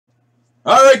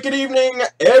Alright, good evening,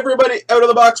 everybody. Out of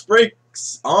the box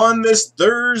breaks on this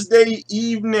Thursday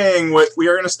evening. We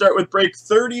are going to start with break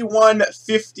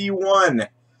 3151.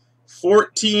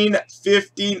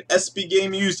 14-15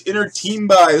 SPGU used inner team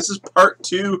buy. This is part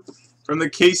 2 from the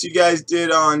case you guys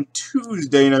did on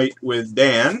Tuesday night with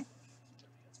Dan.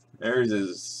 There's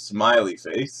his smiley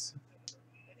face.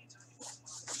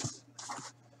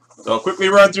 So I'll quickly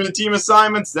run through the team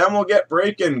assignments, then we'll get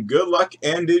breaking. Good luck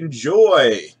and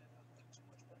enjoy.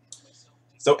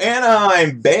 So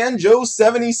Anaheim, Banjo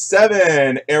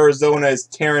 77. Arizona is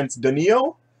Terrence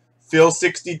Donio. Phil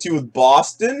 62 with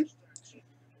Boston.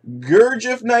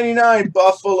 Gurdjieff 99,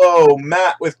 Buffalo.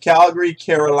 Matt with Calgary,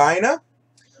 Carolina.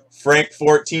 Frank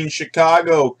 14,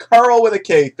 Chicago. Carl with a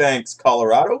K, thanks,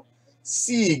 Colorado.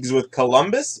 Siegs with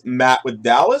Columbus. Matt with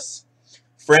Dallas.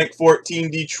 Frank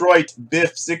 14, Detroit.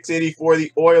 Biff 684,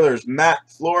 the Oilers. Matt,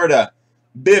 Florida.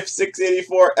 Biff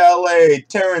 684, LA.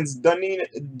 Terrence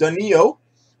Donio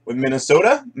with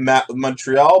Minnesota. Matt with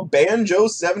Montreal. Banjo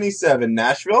 77,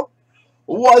 Nashville.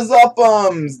 What's up,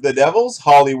 the Devils.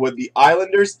 Hollywood, the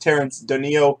Islanders. Terrence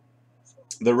Donio,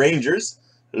 the Rangers.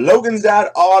 Logan's dad,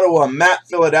 Ottawa. Matt,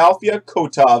 Philadelphia.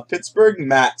 Kotov, Pittsburgh.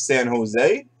 Matt, San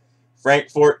Jose.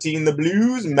 Frank 14, the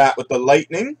Blues. Matt with the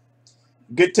Lightning.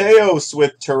 Gateos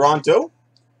with Toronto.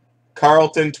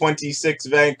 Carlton 26,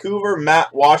 Vancouver.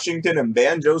 Matt, Washington. And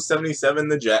Banjo 77,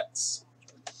 the Jets.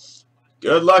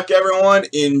 Good luck, everyone.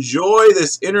 Enjoy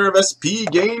this Inter of SP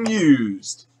game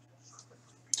used.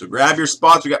 So grab your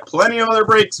spots. We got plenty of other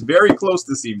breaks very close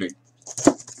this evening.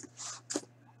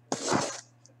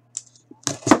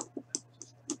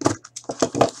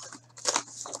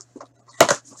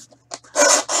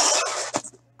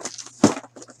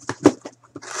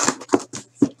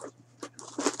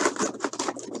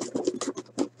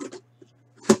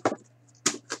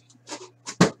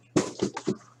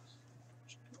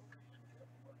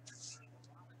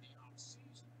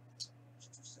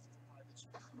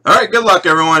 All right, good luck,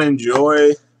 everyone.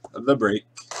 Enjoy the break.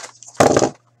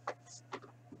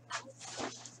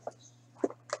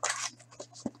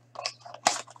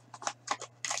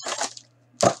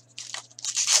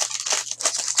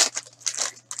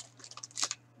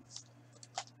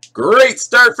 Great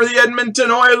start for the Edmonton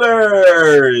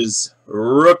Oilers.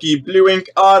 Rookie blue ink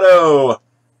auto,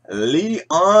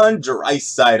 Leon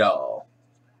Draisaitl.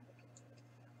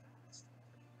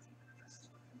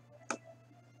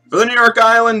 For the New York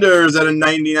Islanders at a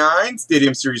 99,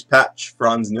 Stadium Series patch,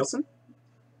 Franz Nielsen.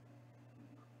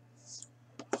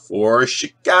 For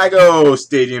Chicago,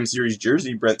 Stadium Series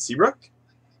jersey, Brent Seabrook.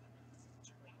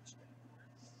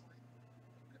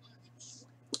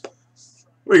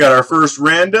 We got our first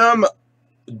random,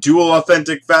 dual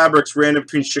authentic fabrics random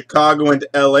between Chicago and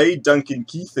LA, Duncan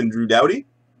Keith and Drew Doughty.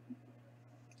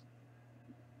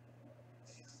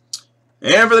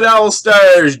 And for the Dallas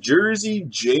Stars, jersey,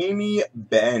 Jamie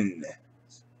Benn.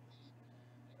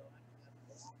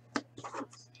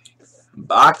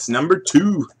 Box number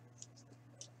 2.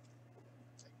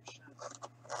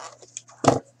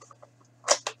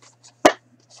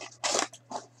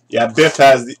 Yeah, Biff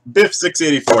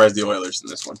 684 has the Oilers in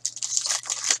this one.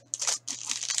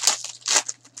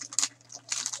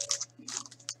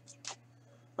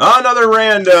 Another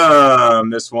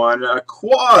random. This one,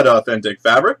 quad authentic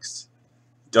fabrics.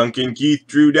 Duncan Keith,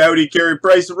 Drew Doughty, Carey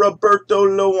Price, Roberto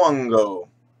Luongo.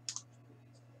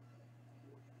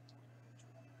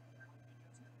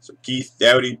 So Keith,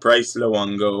 Doughty, Price,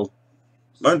 Luongo.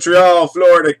 Montreal,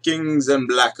 Florida Kings, and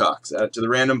Blackhawks. Add it to the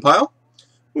random pile.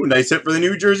 Ooh, nice hit for the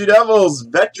New Jersey Devils.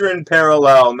 Veteran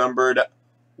parallel, numbered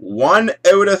 1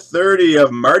 out of 30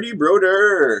 of Marty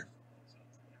Brodeur.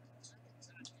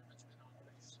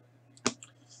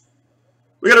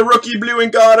 We got a rookie blue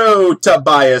ink auto,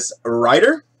 Tobias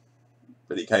Ryder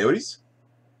for the Coyotes.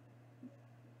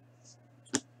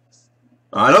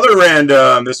 Another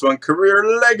random. This one, career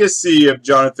legacy of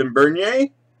Jonathan Bernier.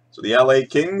 So the LA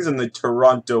Kings and the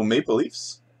Toronto Maple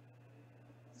Leafs.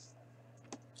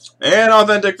 And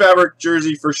authentic fabric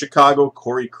jersey for Chicago,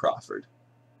 Corey Crawford.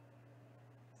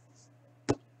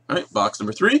 All right, box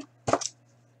number 3.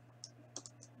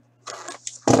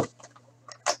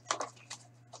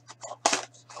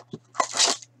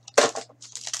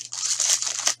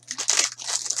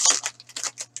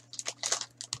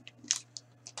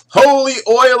 Holy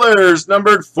Oilers,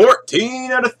 numbered 14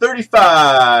 out of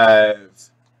 35.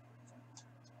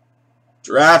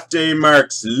 Draft day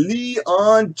marks,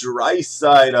 Leon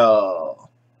Draisaitl.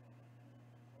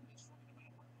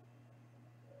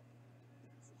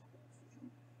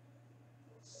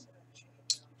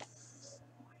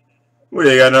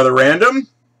 We got another random.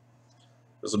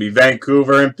 This will be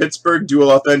Vancouver and Pittsburgh.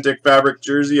 Dual authentic fabric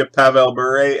jersey of Pavel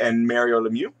Bure and Mario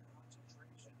Lemieux.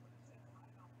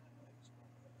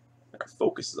 Our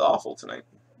focus is awful tonight.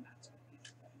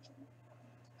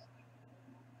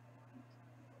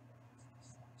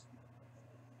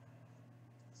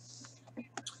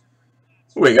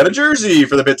 We got a jersey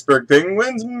for the Pittsburgh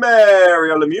Penguins,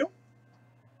 Mario Lemieux.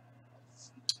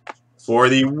 For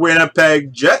the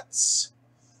Winnipeg Jets,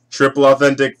 triple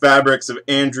authentic fabrics of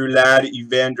Andrew Ladd,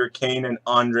 Evander Kane, and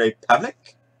Andrei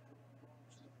Pavlik.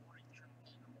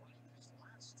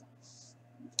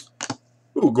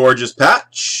 Ooh, gorgeous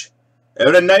patch.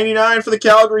 Out of 99 for the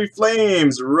Calgary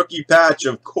Flames, rookie patch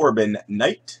of Corbin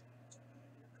Knight.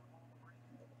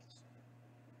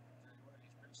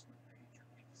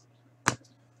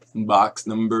 Box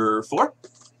number 4.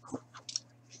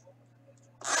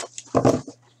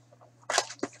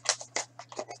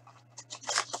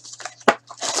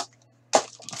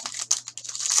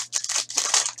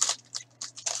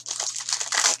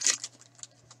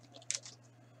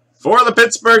 For the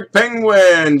Pittsburgh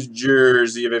Penguins,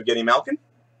 jersey of Evgeny Malkin.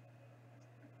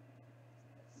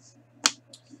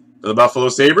 For the Buffalo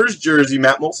Sabres, jersey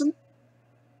Matt Moulson.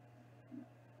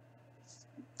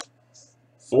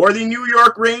 For the New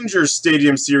York Rangers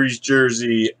Stadium Series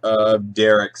jersey of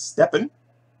Derek Stepan.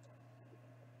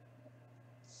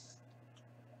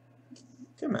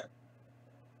 Come on.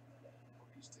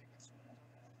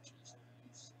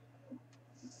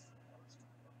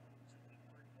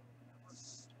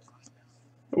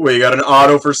 We got an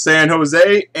auto for San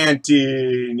Jose,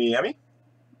 Antiniemi.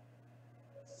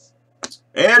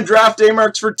 And draft day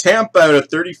marks for Tampa out of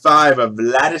 35 of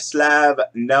Vladislav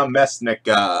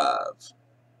Namestnikov.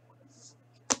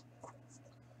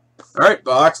 All right,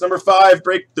 box number 5,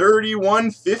 break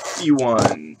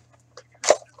 3151.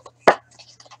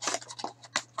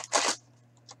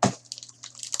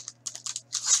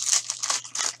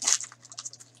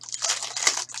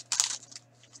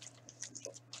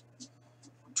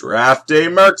 Draft day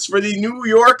marks for the New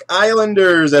York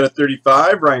Islanders out of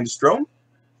 35, Ryan Strome.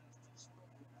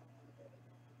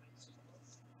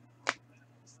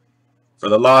 For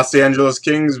the Los Angeles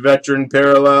Kings, veteran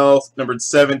parallel, numbered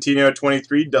 17 out of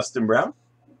 23, Dustin Brown.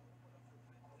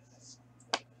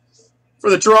 For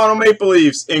the Toronto Maple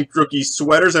Leafs, inked rookie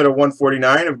sweaters out of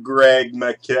 149 of Greg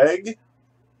McKegg.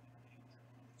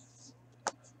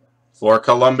 For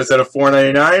Columbus out of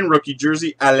 499, rookie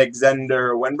jersey,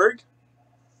 Alexander Wenberg.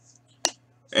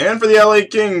 And for the LA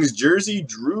Kings, jersey,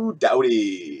 Drew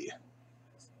Doughty.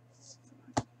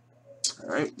 All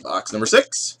right, box number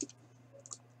 6.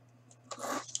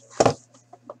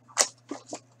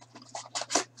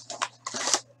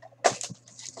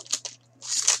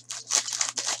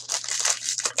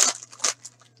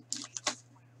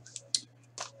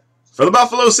 For the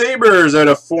Buffalo Sabres, out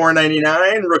of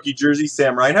 499, rookie jersey,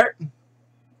 Sam Reinhart.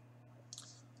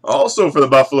 Also for the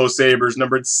Buffalo Sabres,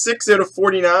 numbered 6 out of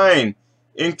 49,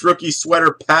 inked rookie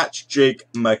sweater patch,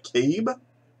 Jake McCabe.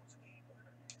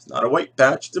 It's not a white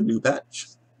patch, it's a blue patch.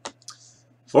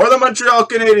 For the Montreal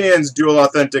Canadiens, dual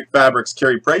authentic fabrics,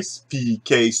 Carey Price,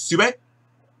 PK Subban.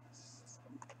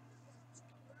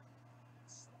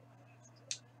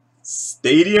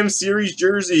 Stadium Series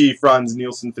jersey, Franz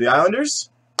Nielsen for the Islanders.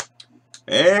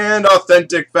 And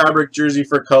authentic fabric jersey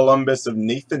for Columbus of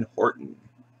Nathan Horton.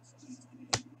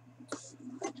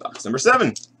 Box number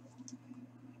 7.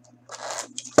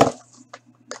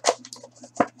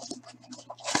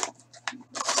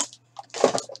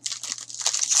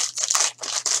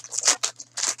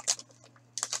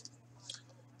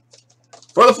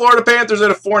 For the Florida Panthers,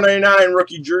 at a 499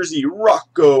 rookie jersey,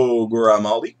 Rocco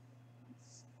Grimaldi.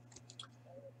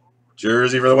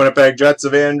 Jersey for the Winnipeg Jets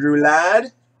of Andrew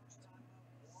Ladd.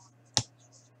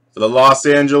 For the Los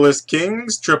Angeles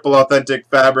Kings, triple authentic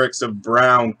fabrics of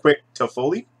Brown, Quick,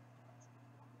 Toffoli.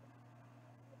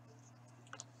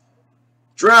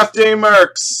 Draft day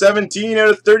marks, 17 out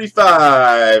of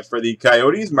 35 for the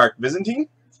Coyotes, Mark Byzantine.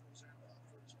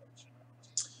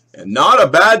 And not a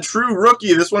bad true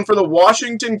rookie. This one for the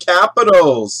Washington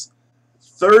Capitals.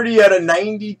 30 out of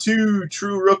 92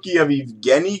 true rookie of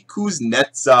Evgeny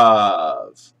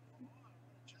Kuznetsov.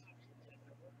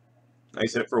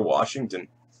 Nice hit for Washington.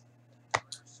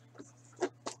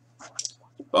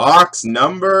 Box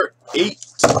number 8.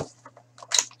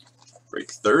 Break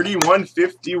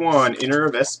 3151, inner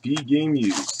of SP game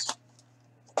used.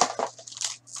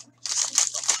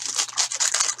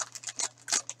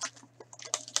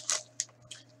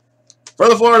 For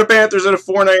the Florida Panthers, at a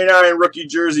 499 rookie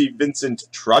jersey, Vincent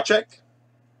Trocheck.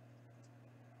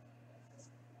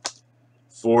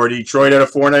 For Detroit, at a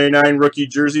 499 rookie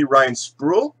jersey, Ryan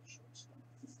Sproul.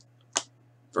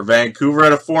 For Vancouver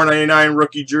at a $4.99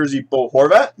 rookie jersey, Bo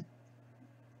Horvat.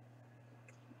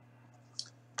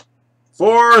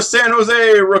 For San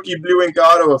Jose, rookie blue ink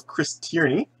auto of Chris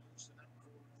Tierney.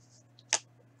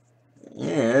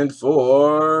 And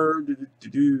for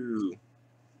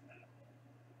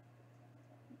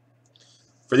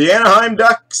the Anaheim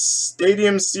Ducks,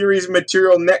 Stadium Series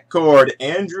material net cord,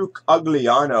 Andrew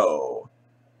Cogliano.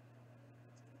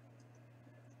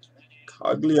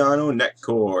 Cogliano net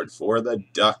cord for the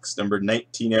Ducks, number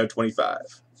 19 out of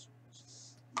 25.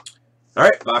 All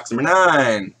right, box number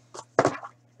 9.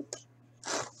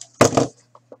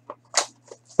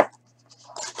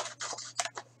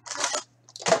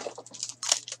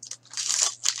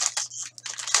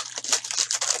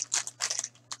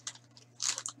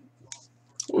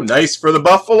 Ooh, nice for the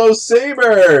Buffalo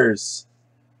Sabres.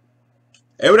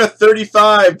 Out of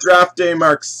 35, draft day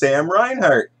mark, Sam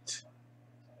Reinhart.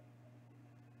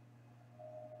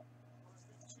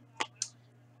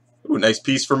 Ooh, nice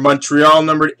piece for Montreal,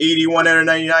 numbered 81 out of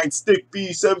 99, stick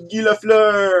piece of Guy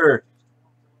Lafleur.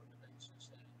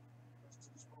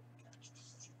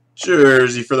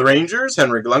 Jersey for the Rangers,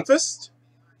 Henrik Lundqvist.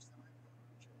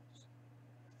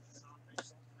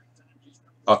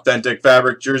 Authentic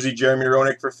fabric jersey, Jeremy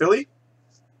Roenick for Philly.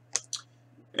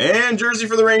 And jersey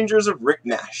for the Rangers of Rick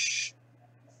Nash.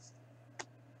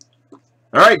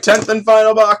 All right, 10th and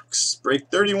final box.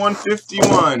 Break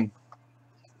 3151.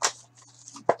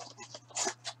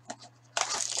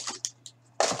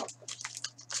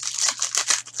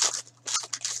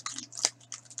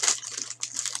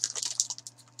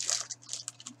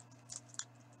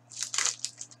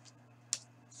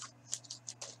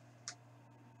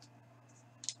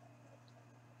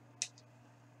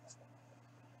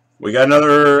 We got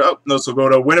another, oh, this will go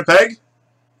to Winnipeg.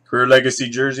 Career Legacy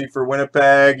jersey for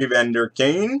Winnipeg, Evander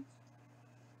Kane.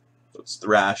 So it's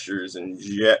Thrashers and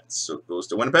Jets, so it goes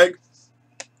to Winnipeg.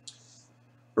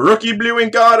 Rookie blue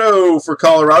ink auto for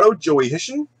Colorado, Joey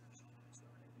Hishon.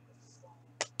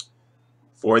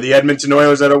 For the Edmonton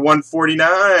Oilers at a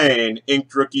 149,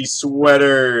 inked rookie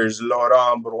sweaters,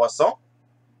 Laurent Brossoit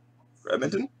for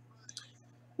Edmonton.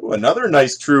 Ooh, another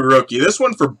nice true rookie. This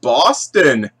one for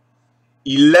Boston.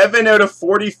 11 out of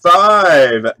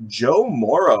 45, Joe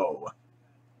Morrow.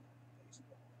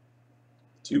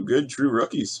 2 good true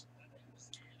rookies.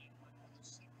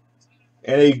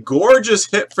 And a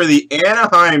gorgeous hit for the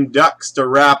Anaheim Ducks to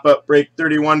wrap up break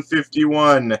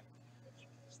 3151.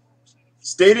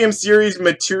 Stadium Series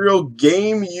material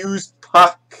game used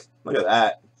puck. Look at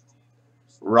that.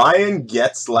 Ryan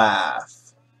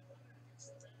Getzlaf.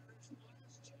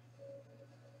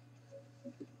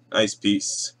 Nice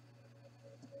piece.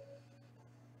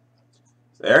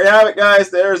 There you have it, guys.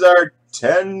 There's our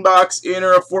 10-box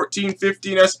inner of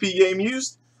 14-15 SP game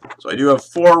used. So I do have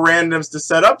 4 randoms to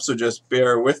set up, so just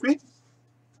bear with me.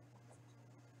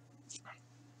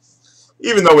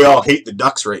 Even though we all hate the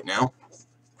Ducks right now.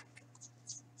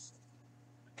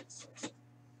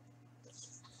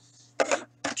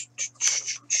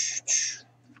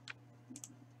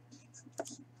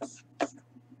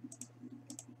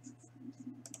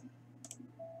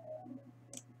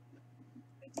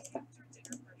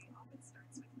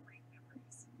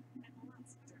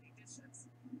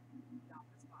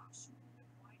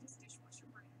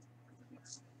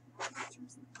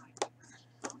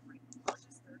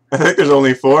 I think there's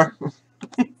only 4.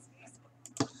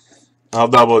 I'll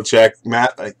double check,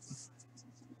 Matt.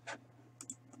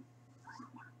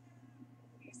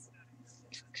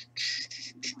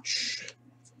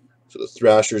 So the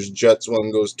Thrashers Jets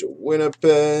one goes to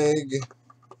Winnipeg.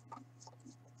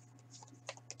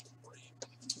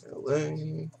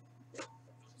 LA.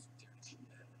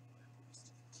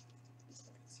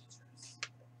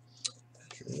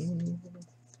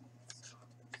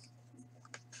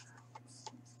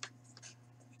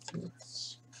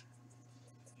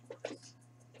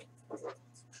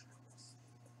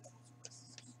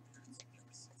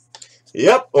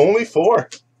 Yep, only 4.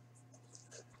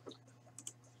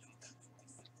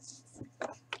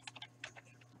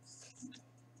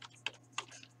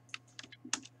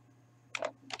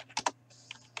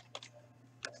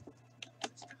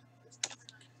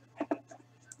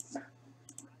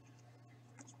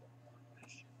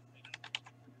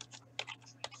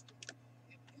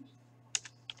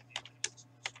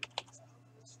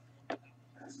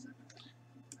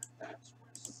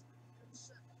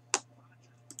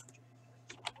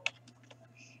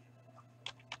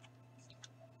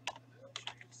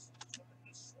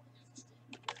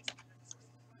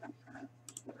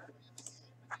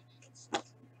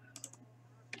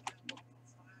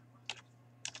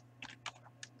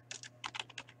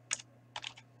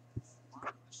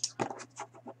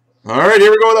 All right,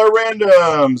 here we go with our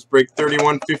randoms. Break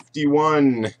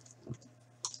 3151.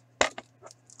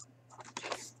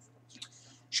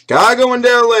 Chicago and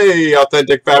LA.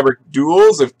 Authentic Fabric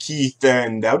Duels of Keith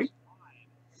and Dowdy.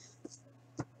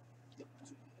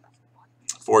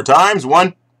 4 times.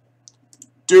 1,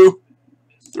 2,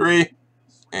 3,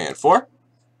 and 4.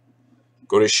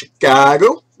 Go to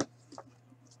Chicago.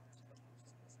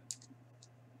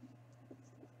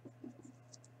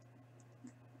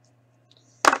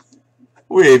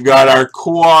 We've got our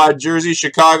quad jersey,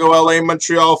 Chicago, LA,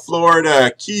 Montreal,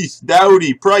 Florida. Keith,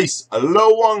 Dowdy, Price,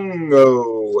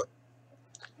 Luongo.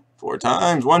 4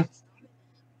 times. 1,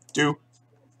 2,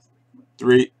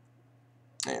 3,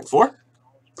 and 4.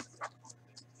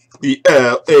 The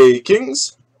LA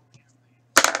Kings.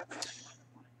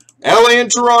 LA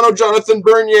and Toronto, Jonathan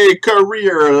Bernier,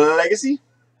 Career Legacy.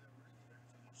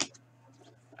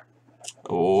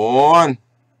 1,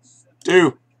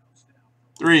 2,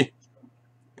 3,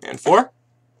 and 4.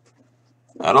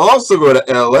 That'll also go to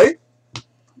LA.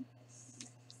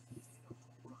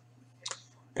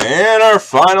 And our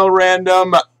final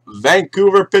random,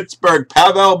 Vancouver, Pittsburgh,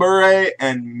 Pavel Bure,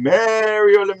 and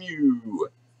Mario Lemieux.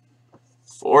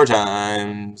 4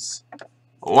 times.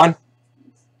 1,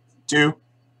 2,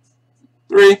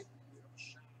 3,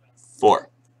 4.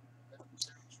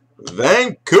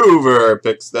 Vancouver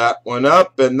picks that one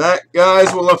up, and that,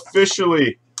 guys, will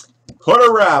officially put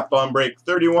a wrap on break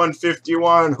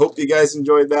 3151. Hope you guys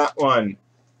enjoyed that one.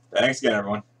 Thanks again,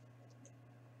 everyone.